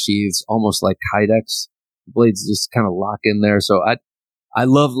leather sheaths almost like Kydex. The blades just kind of lock in there, so I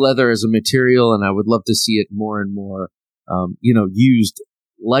love leather as a material, and I would love to see it more and more, used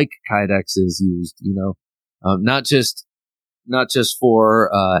like Kydex is used, not just for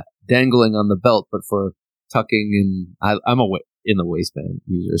dangling on the belt, but for tucking in. I'm in the waistband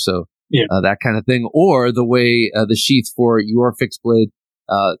user, so that kind of thing. Or the way the sheath for your fixed blade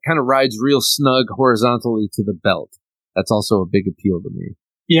kind of rides real snug horizontally to the belt. That's also a big appeal to me.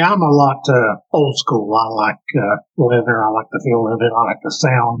 Yeah, I'm a lot old school. I like leather. I like the feel of it. I like the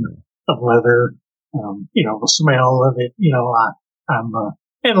sound of leather. The smell of it. I'm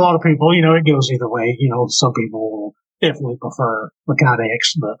and a lot of people, it goes either way. Some people will definitely prefer the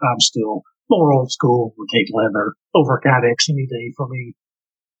Kydex, but I'm still more old school. Would take leather over Kydex any day for me.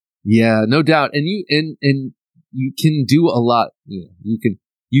 Yeah, no doubt. And you can do a lot.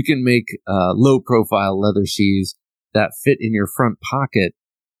 You can make low profile leather sheaths that fit in your front pocket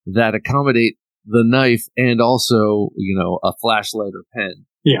that accommodate the knife and also, a flashlight or pen.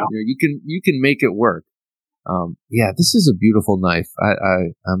 Yeah. You can make it work. Yeah, this is a beautiful knife.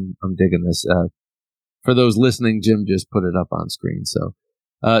 I'm digging this. For those listening, Jim just put it up on screen. So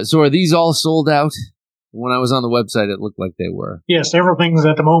are these all sold out? When I was on the website, it looked like they were. Yes, everything's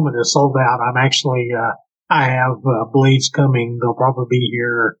at the moment is sold out. I'm actually, I have blades coming. They'll probably be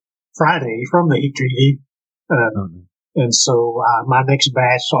here Friday from the heat treaty. And so my next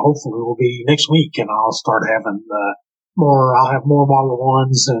batch, so hopefully, will be next week, and I'll start having more. I'll have more Model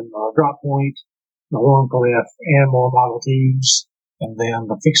 1s and drop point, the Wharncliffe, and more Model 2s. And then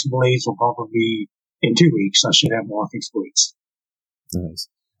the fixed blades will probably be in 2 weeks. I should have more fixed blades. Nice.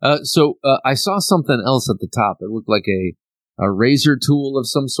 So I saw something else at the top. It looked like a razor tool of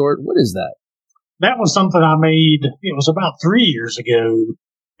some sort. What is that? That was something I made. It was about 3 years ago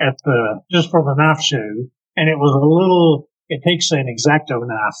at just for the knife show. And it was it takes an X-Acto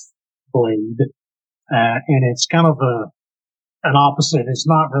knife blade, and it's kind of an opposite. It's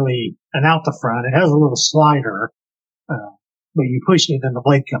not really an out the front. It has a little slider, but you push it and the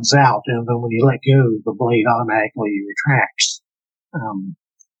blade comes out. And then when you let go, the blade automatically retracts.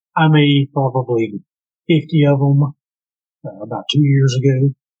 I made probably 50 of them about 2 years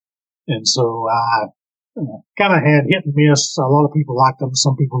ago. And so I kind of had hit and miss. A lot of people liked them.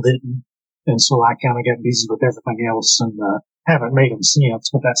 Some people didn't. And so I kind of got busy with everything else and haven't made them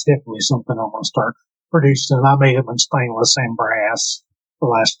since. But that's definitely something I want to start producing. I made them in stainless and brass the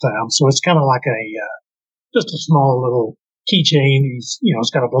last time. So it's kind of like just a small little keychain.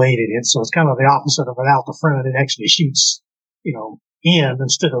 It's got a blade in it. So it's kind of the opposite of it out the front. It actually shoots, in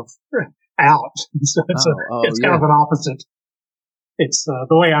instead of out. So it's kind of an opposite. It's the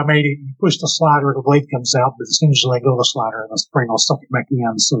way I made it. You push the slider, the blade comes out, but as soon as you let go of the slider, the spring will suck it back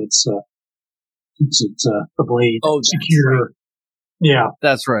in. So it's the blade secure. Right. Yeah,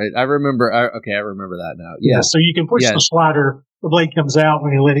 that's right. I remember. I remember that now. Yeah. So you can push the slider, the blade comes out.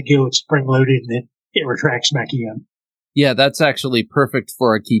 When you let it go, it's spring loaded, and it retracts back in. Yeah, that's actually perfect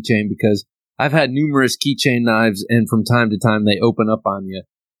for a keychain because I've had numerous keychain knives, and from time to time they open up on you,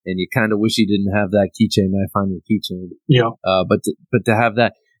 and you kind of wish you didn't have that keychain knife on your keychain. Yeah. But to have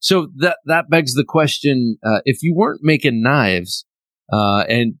that, so that begs the question: if you weren't making knives,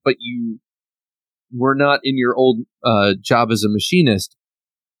 but you were not in your old job as a machinist,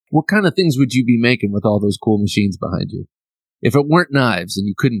 what kind of things would you be making with all those cool machines behind you? If it weren't knives and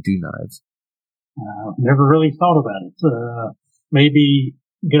you couldn't do knives, never really thought about it. Maybe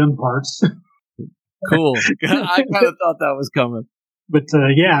gun parts. Cool. I kind of thought that was coming. But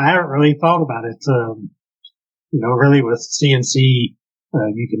I haven't really thought about it. Really with CNC,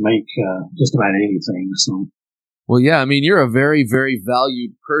 you can make just about anything. So. Well, yeah, I mean, you're a very, very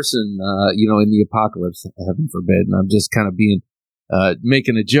valued person, in the apocalypse, heaven forbid. And I'm just kind of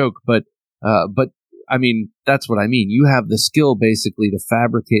making a joke, but I mean, that's what I mean. You have the skill basically to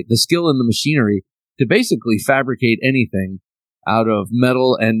fabricate, the skill in the machinery to basically fabricate anything out of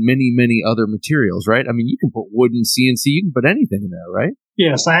metal and many, many other materials, right? I mean, you can put wood in CNC, you can put anything in there, right?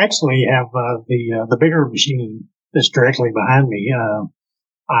 Yes, I actually have the bigger machine that's directly behind me.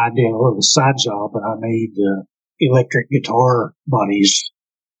 I did a little side job, and I made electric guitar bodies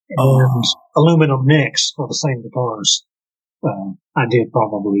and aluminum necks for the same guitars. I did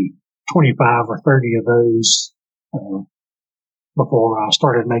probably 25 or 30 of those before I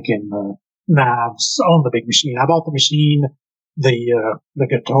started making knives on the big machine. I bought the machine. The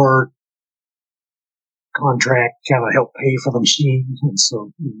guitar contract kind of helped pay for the machine, and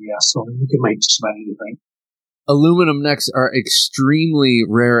so you can make just about anything. Aluminum necks are extremely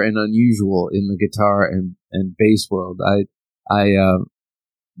rare and unusual in the guitar and bass world. I'm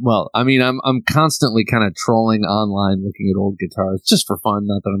constantly kind of trolling online, looking at old guitars just for fun.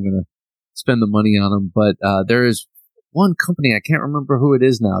 Not that I'm going to spend the money on them, but there is one company, I can't remember who it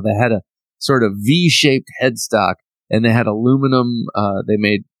is now, that had a sort of V-shaped headstock, and they had aluminum. They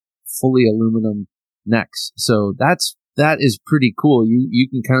made fully aluminum necks, so that is pretty cool. You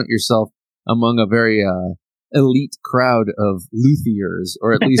can count yourself among a very elite crowd of luthiers,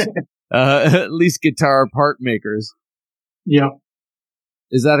 or at least guitar part makers. Yeah.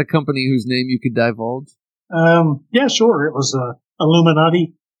 Is that a company whose name you could divulge? Yeah, sure. It was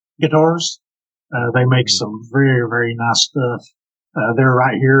Illuminati Guitars. They make some very, very nice stuff. They're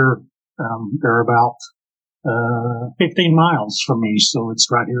right here. They're about 15 miles from me, so it's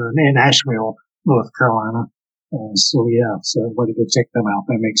right here in Asheville, North Carolina. So everybody go check them out.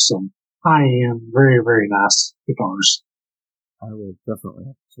 They make some high-end, very, very nice guitars. I will definitely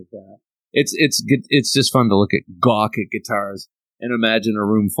have to check that out. It's just fun to look at gawk at guitars and imagine a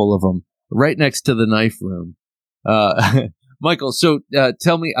room full of them right next to the knife room. Michael, so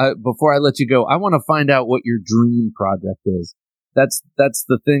tell me, before I let you go, I want to find out what your dream project is. That's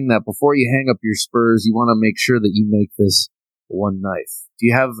the thing that before you hang up your spurs, you want to make sure that you make this one knife. Do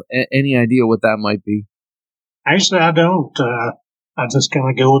you have any idea what that might be? Actually, I don't. I just kind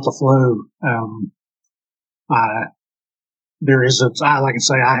of go with the flow. Like I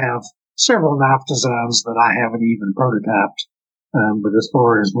say, I have several knife designs that I haven't even prototyped. But as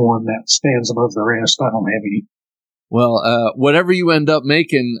far as one that stands above the rest, I don't have any. Well, whatever you end up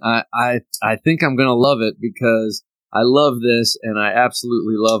making, I think I'm going to love it because I love this and I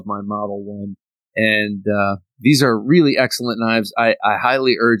absolutely love my Model 1. And these are really excellent knives. I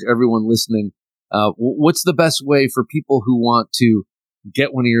highly urge everyone listening. What's the best way for people who want to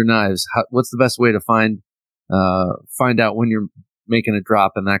get one of your knives? What's the best way to find out when you're making a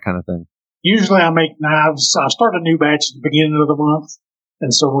drop and that kind of thing? Usually I make knives. I start a new batch at the beginning of the month.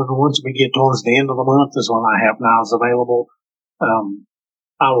 And so once we get towards the end of the month is when I have knives available.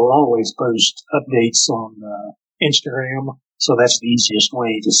 I will always post updates on Instagram. So that's the easiest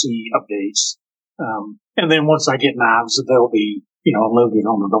way to see updates. And then once I get knives, they'll be, loaded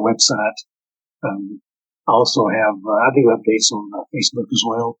onto the website. I also have, I do updates on Facebook as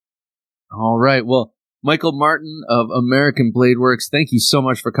well. All right. Well, Michael Martin of American Blade Works, thank you so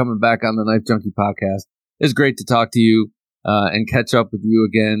much for coming back on the Knife Junkie podcast. It's great to talk to you and catch up with you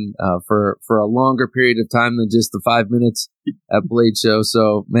again for a longer period of time than just the 5 minutes at Blade Show.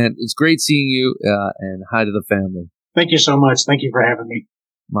 So, man, it's great seeing you and hi to the family. Thank you so much. Thank you for having me.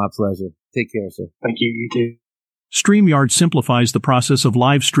 My pleasure. Take care, sir. Thank you. You too. StreamYard simplifies the process of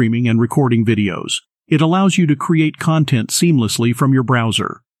live streaming and recording videos. It allows you to create content seamlessly from your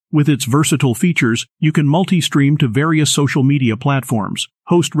browser. With its versatile features, you can multi-stream to various social media platforms,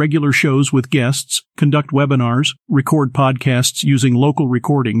 host regular shows with guests, conduct webinars, record podcasts using local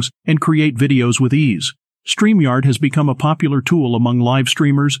recordings, and create videos with ease. StreamYard has become a popular tool among live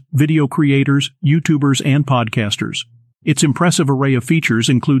streamers, video creators, YouTubers, and podcasters. Its impressive array of features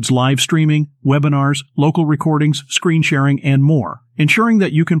includes live streaming, webinars, local recordings, screen sharing, and more, ensuring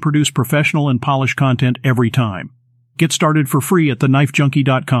that you can produce professional and polished content every time. Get started for free at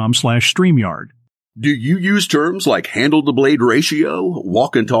thenifejunkie.com/StreamYard. Do you use terms like handle to blade ratio,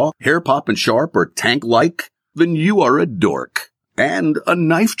 walk and talk, hair pop and sharp, or tank like? Then you are a dork and a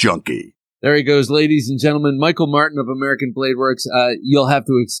knife junkie. There he goes, ladies and gentlemen. Michael Martin of American Blade Works. You'll have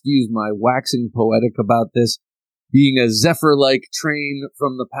to excuse my waxing poetic about this being a Zephyr-like train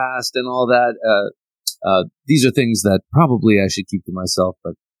from the past and all that. These are things that probably I should keep to myself,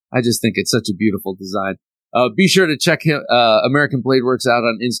 but I just think it's such a beautiful design. Be sure to check American Blade Works out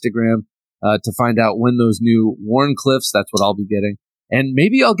on Instagram to find out when those new Warncliffs, that's what I'll be getting. And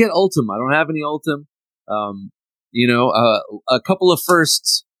maybe I'll get Ultim. I don't have any Ultim. A couple of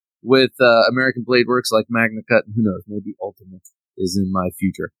firsts with American Blade Works like Magna Cut. Who knows? Maybe Ultimate is in my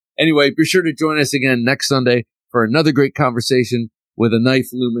future. Anyway, be sure to join us again next Sunday for another great conversation with a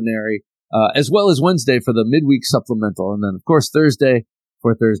knife luminary, as well as Wednesday for the midweek supplemental. And then, of course, Thursday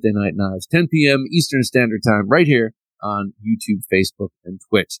for Thursday Night Knives, 10 p.m. Eastern Standard Time, right here on YouTube, Facebook, and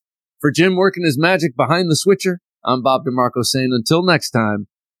Twitch. For Jim working his magic behind the switcher, I'm Bob DeMarco saying until next time,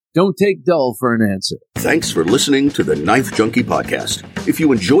 don't take dull for an answer. Thanks for listening to the Knife Junkie Podcast. If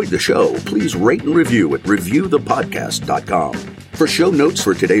you enjoyed the show, please rate and review at reviewthepodcast.com. For show notes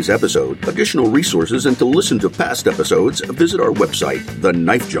for today's episode, additional resources, and to listen to past episodes, visit our website,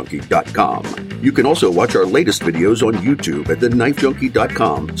 thenifejunkie.com. You can also watch our latest videos on YouTube at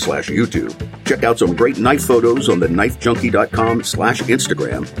thenifejunkie.com/YouTube. Check out some great knife photos on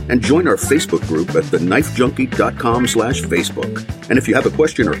thenifejunkie.com/Instagram and join our Facebook group at thenifejunkie.com/Facebook. And if you have a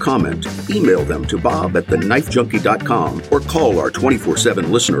question or comment, email them to bob@thenifejunkie.com or call our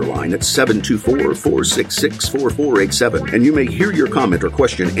 24/7 listener line at 724-466-4487, and you may hear your comment or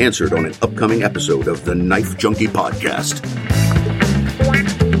question answered on an upcoming episode of the Knife Junkie Podcast.